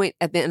what point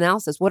at the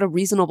analysis, what a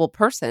reasonable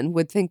person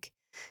would think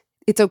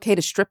it's okay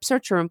to strip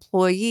search your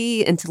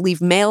employee and to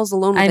leave males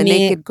alone with a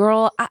naked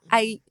girl.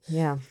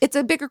 It's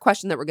a bigger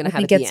question that we're going to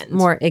have at the end. It's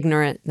more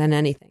ignorant than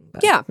anything.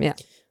 But, yeah.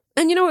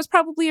 And, it's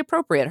probably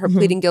appropriate. Her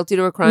pleading guilty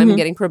to a crime and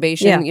getting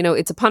probation,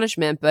 it's a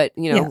punishment, but,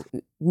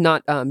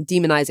 not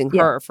demonizing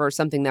her for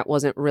something that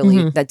wasn't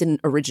really, that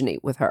didn't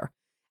originate with her.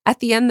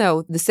 At the end,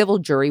 though, the civil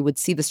jury would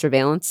see the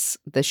surveillance,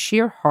 the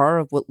sheer horror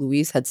of what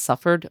Louise had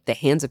suffered at the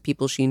hands of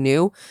people she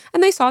knew,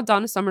 and they saw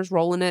Donna Summers'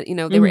 role in it.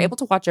 They were able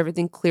to watch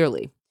everything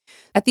clearly.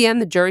 At the end,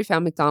 the jury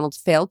found McDonald's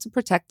failed to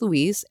protect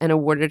Louise and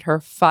awarded her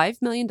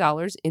 $5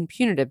 million in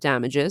punitive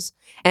damages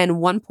and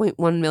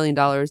 $1.1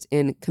 million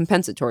in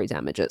compensatory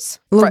damages.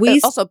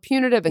 Louise, also,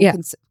 punitive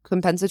and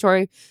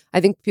compensatory,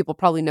 I think people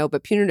probably know,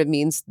 but punitive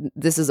means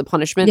this is a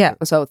punishment. Yeah.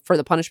 So for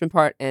the punishment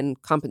part,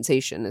 and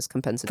compensation is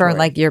compensatory. For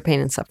like your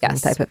pain and suffering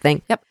type of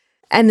thing. Yep.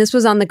 And this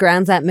was on the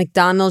grounds that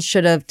McDonald's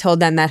should have told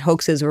them that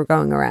hoaxes were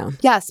going around.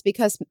 Yes,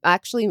 because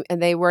actually, and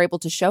they were able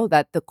to show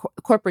that the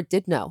corporate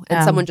did know,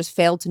 and someone just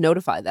failed to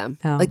notify them.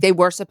 Like they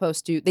were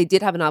supposed to. They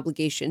did have an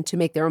obligation to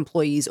make their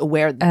employees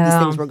aware that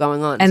these things were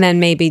going on. And then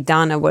maybe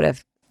Donna would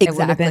have. It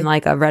would have been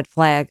like a red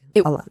flag.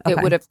 It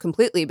would have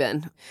completely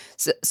been.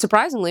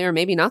 Surprisingly, or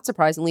maybe not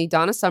surprisingly,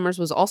 Donna Summers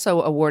was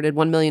also awarded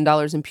 $1 million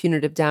in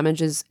punitive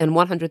damages and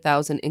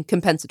 $100,000 in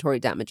compensatory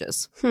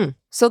damages.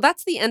 So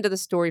that's the end of the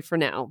story for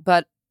now.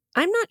 But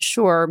I'm not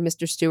sure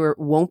Mr. Stewart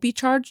won't be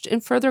charged in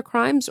further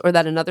crimes or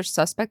that another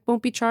suspect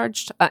won't be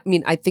charged. I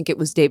mean, I think it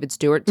was David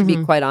Stewart, to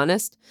be quite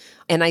honest.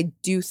 And I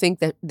do think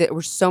that there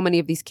were so many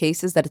of these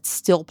cases that it's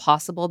still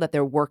possible that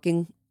they're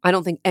working. I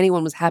don't think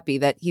anyone was happy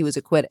that he was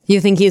acquitted. You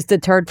think he's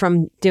deterred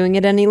from doing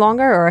it any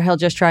longer, or he'll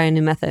just try a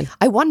new method?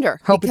 I wonder.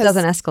 Hope it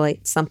doesn't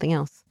escalate something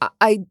else.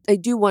 I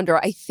do wonder.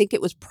 I think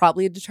it was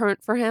probably a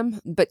deterrent for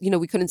him, but,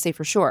 we couldn't say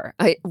for sure.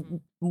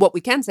 What we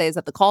can say is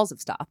that the calls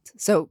have stopped.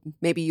 So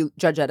maybe you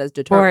judge that as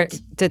deterrent.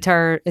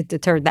 Or it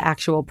deterred the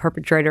actual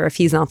perpetrator if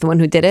he's not the one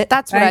who did it.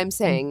 That's what I'm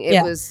saying.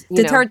 It was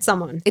deterred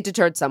someone. It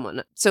deterred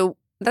someone. So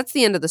that's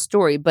the end of the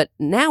story. But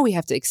now we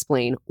have to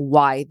explain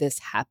why this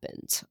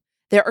happened.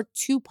 There are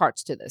two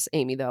parts to this,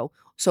 Amy, though.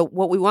 So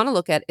what we want to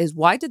look at is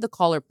why did the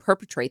caller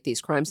perpetrate these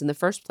crimes in the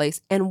first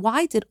place? And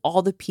why did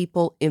all the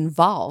people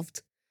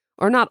involved,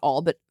 or not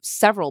all, but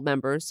several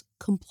members,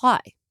 comply?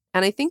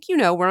 And I think you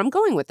know where I'm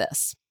going with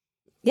this.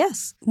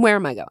 Yes. Where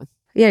am I going?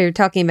 Yeah, you're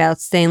talking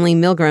about Stanley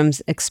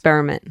Milgram's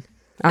experiment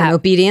on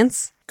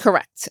obedience.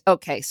 Correct.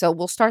 Okay, so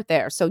we'll start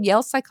there. So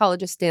Yale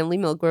psychologist Stanley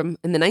Milgram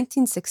in the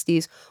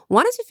 1960s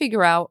wanted to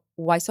figure out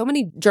why so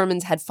many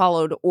Germans had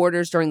followed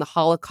orders during the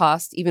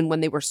Holocaust, even when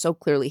they were so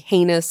clearly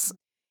heinous.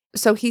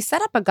 So he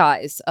set up a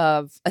guise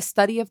of a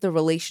study of the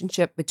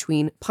relationship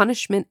between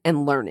punishment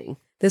and learning.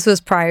 This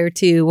was prior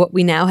to what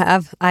we now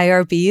have,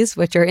 IRBs,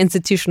 which are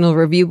institutional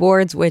review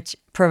boards, which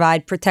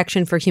provide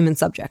protection for human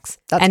subjects.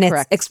 That's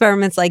correct. It's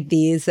experiments like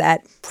these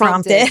that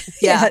prompted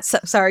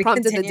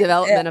prompted the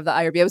development of the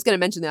IRB. I was going to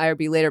mention the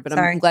IRB later, but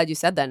I'm glad you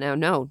said that now.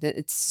 No,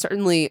 it's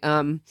certainly...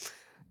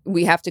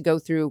 we have to go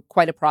through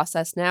quite a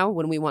process now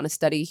when we want to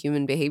study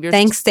human behavior.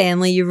 Thanks,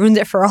 Stanley. You ruined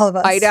it for all of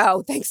us. I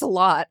know. Thanks a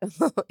lot.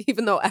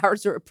 Even though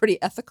ours are pretty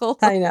ethical.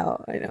 I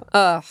know.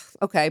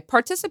 Okay.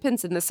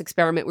 Participants in this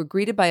experiment were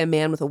greeted by a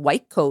man with a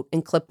white coat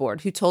and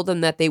clipboard who told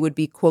them that they would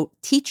be, quote,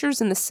 teachers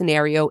in the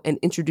scenario and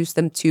introduce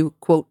them to,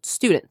 quote,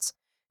 students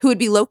who would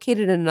be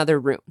located in another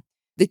room.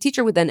 The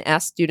teacher would then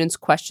ask students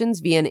questions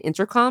via an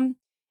intercom,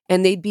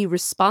 and they'd be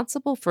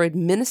responsible for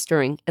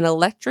administering an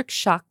electric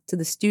shock to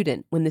the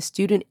student when the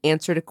student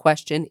answered a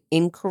question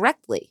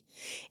incorrectly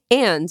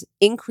and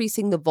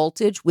increasing the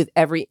voltage with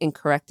every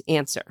incorrect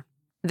answer.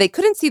 They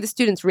couldn't see the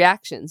students'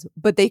 reactions,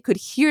 but they could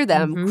hear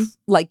them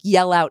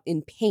yell out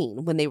in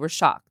pain when they were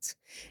shocked.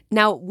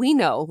 Now, we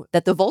know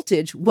that the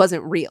voltage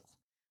wasn't real.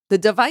 The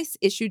device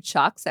issued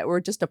shocks that were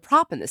just a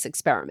prop in this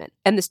experiment,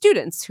 and the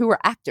students who were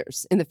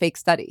actors in the fake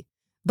study.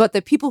 But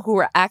the people who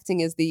were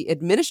acting as the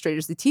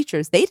administrators, the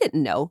teachers, they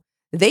didn't know.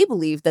 They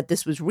believed that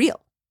this was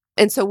real.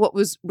 And so what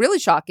was really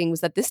shocking was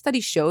that this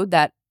study showed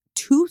that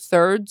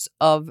 2/3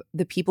 of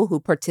the people who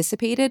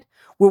participated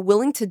were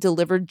willing to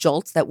deliver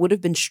jolts that would have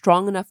been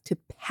strong enough to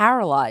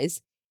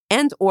paralyze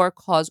and or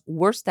cause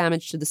worse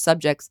damage to the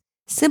subjects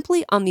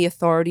simply on the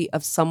authority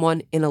of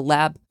someone in a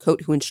lab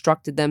coat who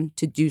instructed them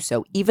to do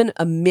so, even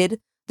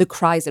amid the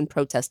cries and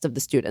protests of the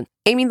students.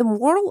 Amy, the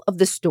moral of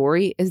the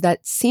story is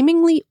that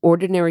seemingly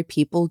ordinary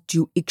people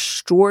do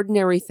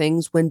extraordinary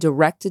things when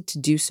directed to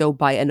do so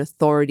by an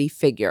authority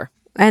figure.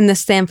 And the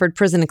Stanford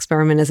prison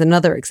experiment is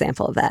another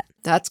example of that.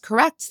 That's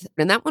correct.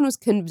 And that one was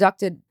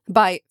conducted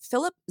by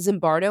Philip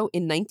Zimbardo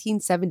in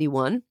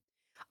 1971.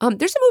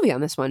 There's a movie on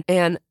this one.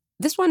 And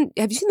this one,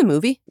 have you seen the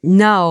movie?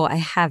 No, I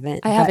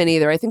haven't. I haven't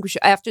either. I think we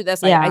should, after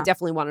this, Yeah. I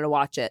definitely wanted to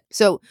watch it.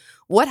 So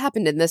what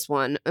happened in this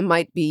one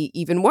might be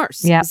even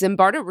worse. Yeah.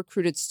 Zimbardo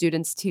recruited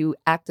students to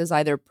act as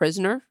either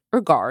prisoner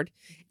or guard,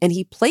 and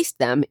he placed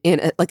them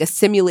in a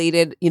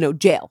simulated,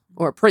 jail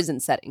or a prison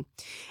setting.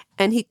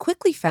 And he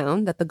quickly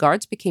found that the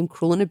guards became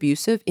cruel and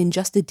abusive in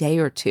just a day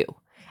or two.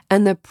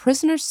 And the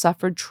prisoners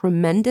suffered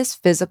tremendous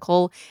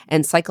physical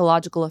and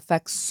psychological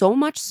effects, so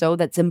much so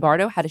that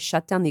Zimbardo had to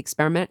shut down the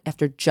experiment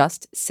after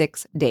just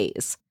 6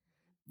 days.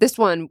 This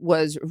one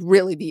was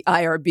really the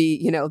IRB,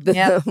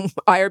 the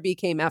IRB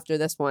came after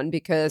this one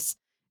because,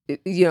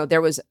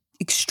 there was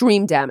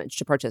extreme damage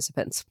to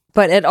participants.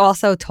 But it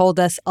also told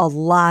us a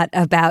lot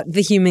about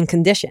the human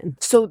condition.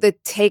 So the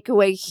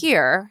takeaway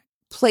here,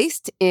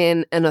 placed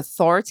in an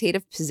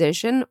authoritative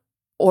position,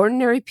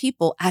 ordinary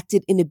people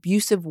acted in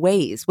abusive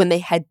ways when they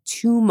had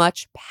too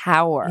much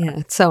power. Yeah,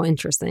 it's so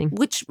interesting.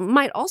 Which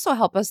might also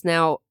help us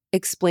now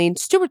explain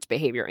Stuart's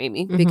behavior,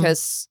 Amy,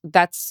 because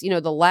that's,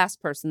 the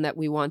last person that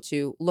we want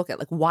to look at.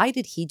 Like, why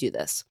did he do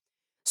this?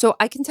 So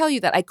I can tell you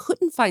that I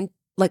couldn't find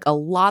a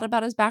lot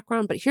about his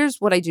background, but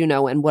here's what I do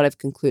know and what I've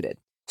concluded.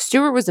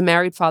 Stuart was a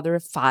married father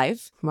of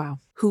 5. Wow.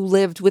 Who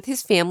lived with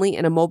his family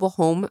in a mobile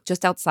home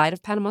just outside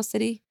of Panama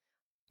City.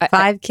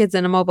 5 kids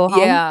in a mobile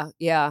home?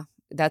 Yeah.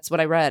 That's what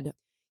I read.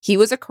 He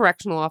was a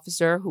correctional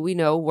officer who we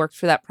know worked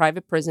for that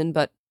private prison.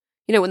 But,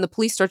 when the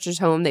police searched his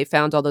home, they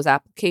found all those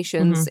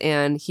applications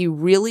and he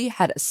really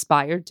had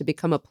aspired to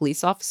become a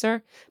police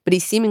officer, but he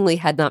seemingly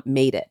had not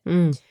made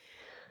it.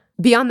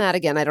 Beyond that,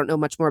 again, I don't know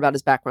much more about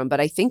his background,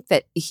 but I think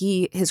that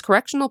his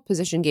correctional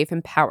position gave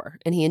him power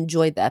and he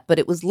enjoyed that, but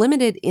it was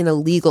limited in a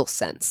legal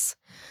sense.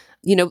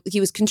 He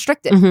was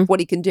constricted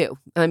what he can do.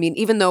 I mean,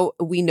 even though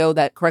we know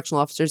that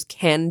correctional officers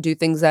can do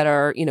things that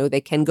are,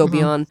 they can go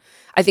beyond,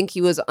 I think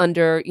he was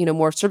under,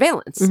 more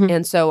surveillance.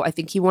 And so I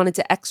think he wanted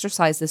to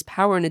exercise this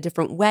power in a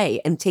different way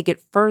and take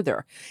it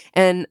further.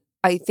 And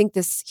I think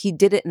he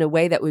did it in a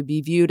way that would be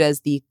viewed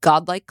as the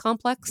godlike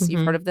complex.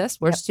 You've heard of this,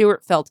 where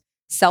Stuart felt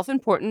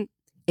self-important,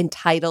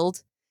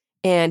 entitled,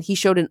 and he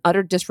showed an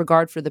utter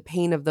disregard for the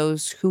pain of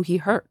those who he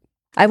hurt.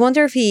 I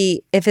wonder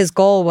if his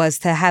goal was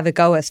to have it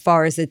go as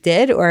far as it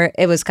did, or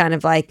it was kind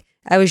of like,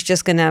 I was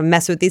just going to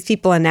mess with these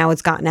people and now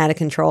it's gotten out of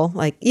control.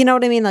 Like, you know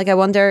what I mean? I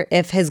wonder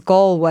if his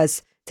goal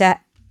was to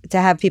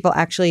have people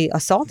actually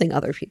assaulting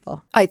other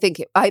people. I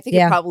think it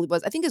probably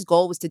was. I think his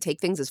goal was to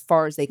take things as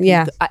far as they could,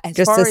 as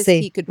just far to as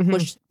see. he could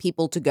push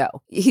people to go.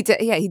 He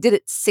did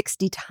it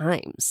 60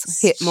 times,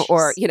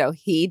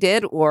 he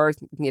did, or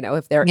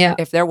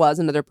if there was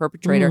another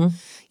perpetrator.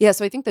 Yeah,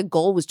 so I think the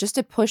goal was just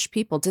to push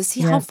people to see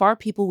how far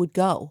people would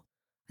go,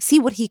 see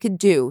what he could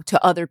do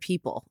to other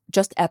people,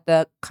 just at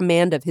the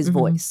command of his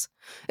voice.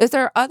 Is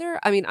there other?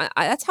 I mean,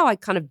 that's how I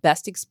kind of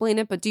best explain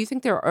it. But do you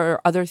think there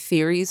are other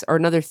theories or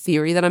another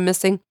theory that I'm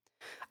missing?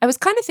 I was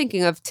kind of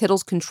thinking of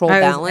Tittle's control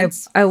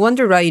balance. I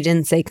wonder why you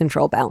didn't say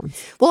control balance.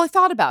 Well, I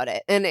thought about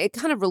it, and it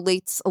kind of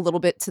relates a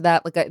little bit to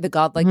that, the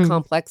godlike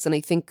complex. And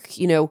I think,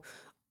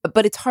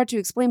 but it's hard to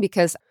explain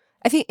because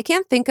I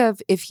can't think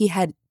of if he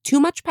had too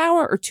much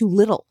power or too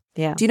little.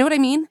 Yeah. Do you know what I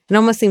mean? It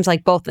almost seems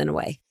like both in a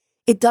way.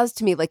 It does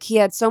to me. He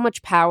had so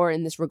much power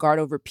in this regard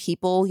over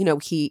people.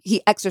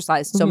 He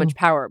exercised so much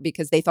power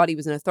because they thought he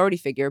was an authority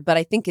figure. But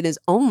I think in his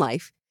own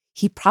life,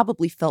 he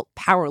probably felt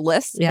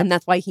powerless. Yeah. And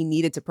that's why he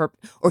needed to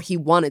he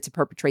wanted to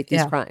perpetrate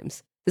these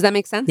crimes. Does that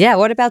make sense? Yeah.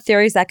 What about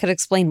theories that could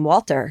explain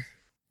Walter?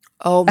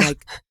 Oh, my. Do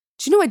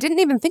you know, I didn't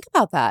even think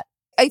about that.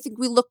 I think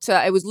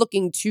I was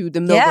looking to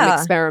the Milgram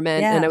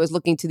experiment and I was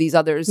looking to these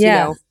others,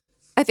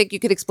 I think you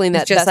could explain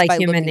that it's just best by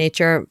human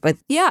nature. But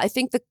yeah, I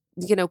think the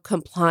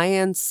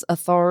compliance,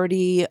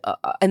 authority,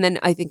 and then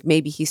I think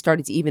maybe he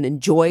started to even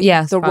enjoy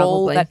the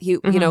role probably. that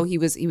he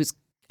was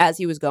as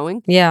he was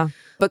going. Yeah.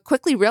 But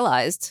quickly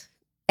realized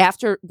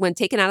when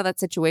taken out of that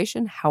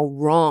situation, how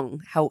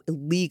wrong, how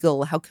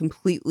illegal, how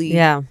completely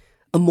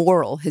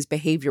immoral his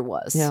behavior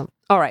was. Yeah.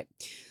 All right.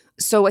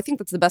 So I think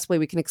that's the best way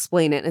we can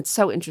explain it. And it's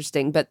so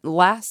interesting. But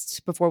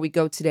last, before we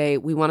go today,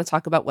 we want to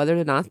talk about whether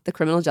or not the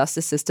criminal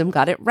justice system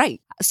got it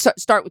right.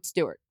 Start with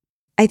Stuart.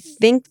 I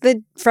think that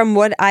from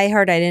what I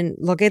heard, I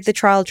didn't look at the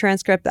trial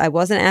transcript. I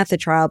wasn't at the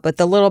trial, but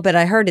the little bit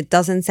I heard, it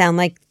doesn't sound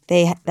like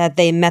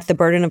they met the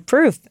burden of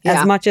proof.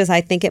 As much as I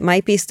think it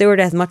might be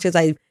Stuart, as much as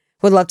I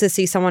would love to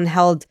see someone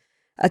held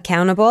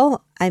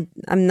accountable, I'm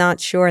not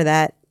sure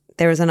that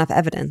there was enough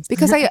evidence.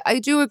 Because I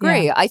do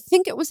agree. Yeah. I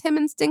think it was him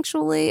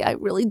instinctually. I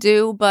really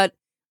do. But,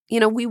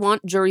 we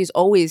want juries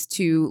always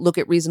to look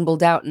at reasonable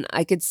doubt. And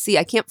I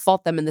can't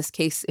fault them in this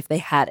case if they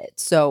had it.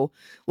 So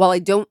while I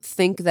don't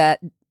think that,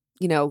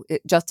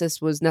 justice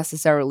was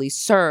necessarily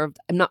served,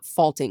 I'm not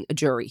faulting a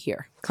jury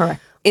here. Correct.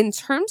 In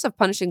terms of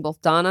punishing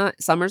both Donna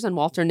Summers and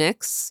Walter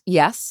Nix,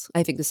 yes,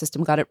 I think the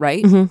system got it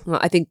right.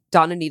 I think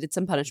Donna needed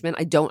some punishment.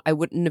 I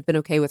wouldn't have been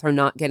okay with her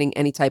not getting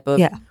any type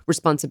of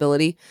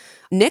responsibility.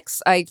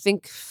 Nix, I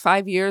think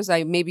 5 years,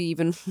 I maybe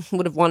even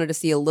would have wanted to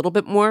see a little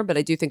bit more, but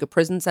I do think a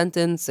prison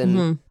sentence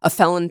and a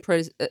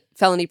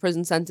felony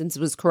prison sentence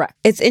was correct.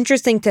 It's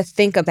interesting to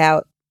think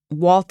about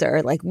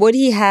Walter. Like, would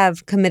he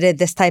have committed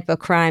this type of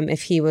crime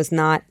if he was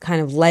not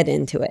kind of led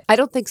into it? I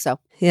don't think so.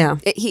 Yeah.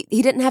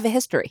 He didn't have a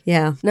history.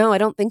 Yeah. No, I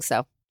don't think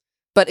so.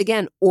 But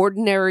again,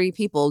 ordinary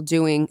people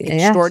doing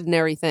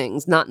extraordinary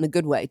things, not in a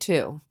good way,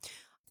 too.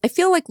 I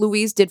feel like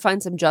Louise did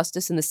find some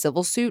justice in the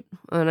civil suit,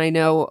 and I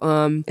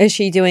know... Is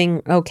she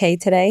doing okay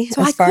today?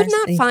 So I could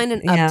not find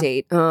an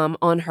update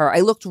on her.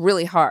 I looked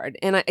really hard,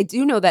 and I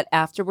do know that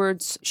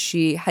afterwards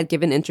she had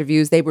given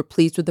interviews. They were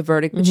pleased with the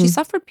verdict, but she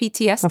suffered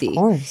PTSD. Of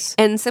course.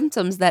 And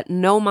symptoms that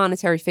no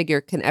monetary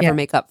figure can ever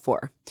make up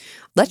for.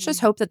 Let's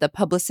just hope that the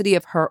publicity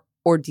of her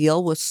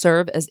ordeal will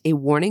serve as a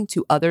warning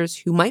to others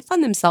who might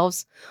find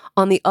themselves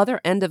on the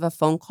other end of a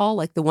phone call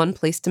like the one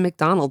placed to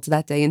McDonald's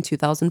that day in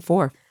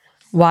 2004.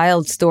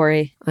 Wild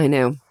story. I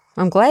know.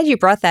 I'm glad you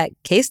brought that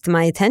case to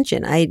my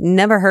attention. I'd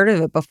never heard of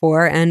it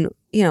before. And,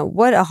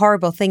 what a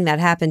horrible thing that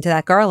happened to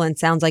that girl. And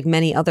sounds like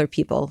many other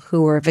people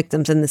who were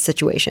victims in this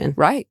situation.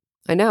 Right.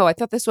 I know. I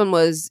thought this one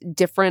was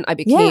different. I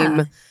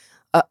became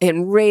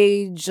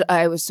enraged.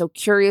 I was so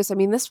curious. I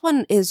mean, this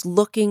one is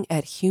looking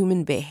at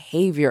human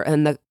behavior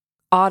and the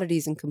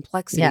oddities and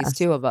complexities,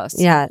 too, of us.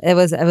 Yeah, it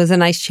was a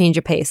nice change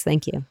of pace.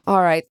 Thank you.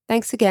 All right.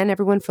 Thanks again,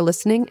 everyone, for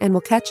listening. And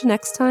we'll catch you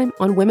next time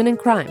on Women in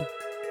Crime.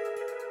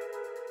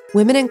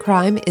 Women in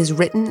Crime is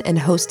written and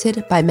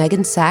hosted by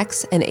Megan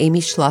Sachs and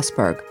Amy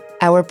Schlossberg.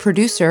 Our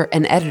producer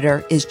and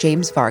editor is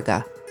James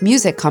Varga.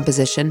 Music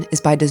composition is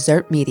by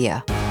Desert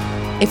Media.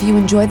 If you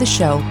enjoy the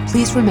show,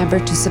 please remember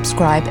to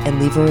subscribe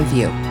and leave a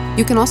review.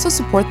 You can also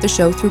support the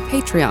show through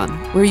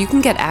Patreon, where you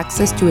can get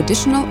access to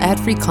additional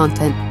ad-free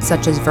content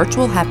such as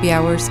virtual happy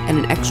hours and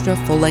an extra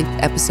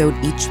full-length episode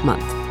each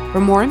month.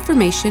 For more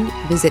information,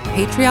 visit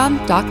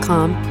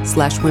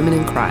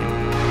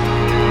patreon.com/womenincrime.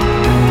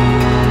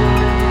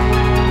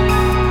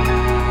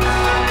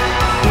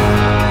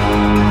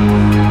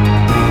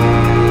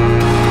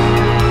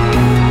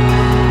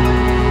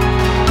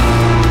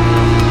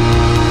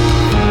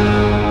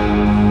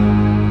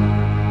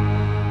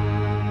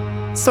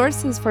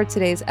 Sources for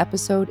today's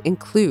episode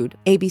include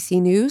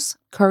ABC News,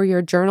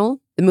 Courier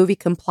Journal, the movie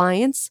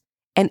Compliance,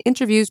 and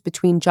interviews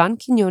between John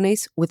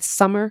Quinones with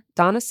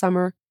Donna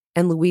Summer,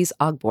 and Louise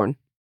Ogborn.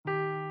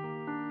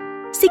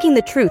 Seeking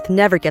the truth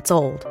never gets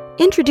old.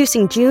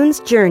 Introducing June's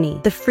Journey,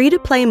 the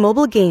free-to-play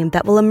mobile game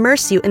that will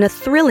immerse you in a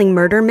thrilling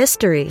murder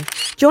mystery.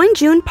 Join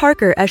June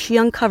Parker as she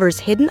uncovers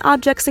hidden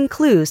objects and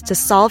clues to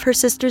solve her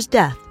sister's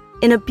death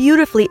in a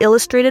beautifully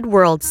illustrated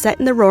world set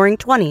in the Roaring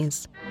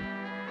 20s.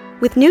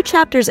 With new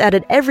chapters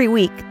added every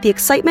week, the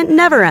excitement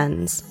never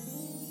ends.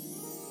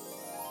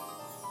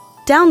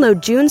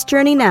 Download June's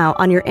Journey now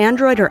on your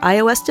Android or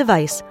iOS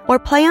device, or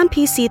play on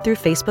PC through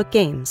Facebook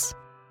Games.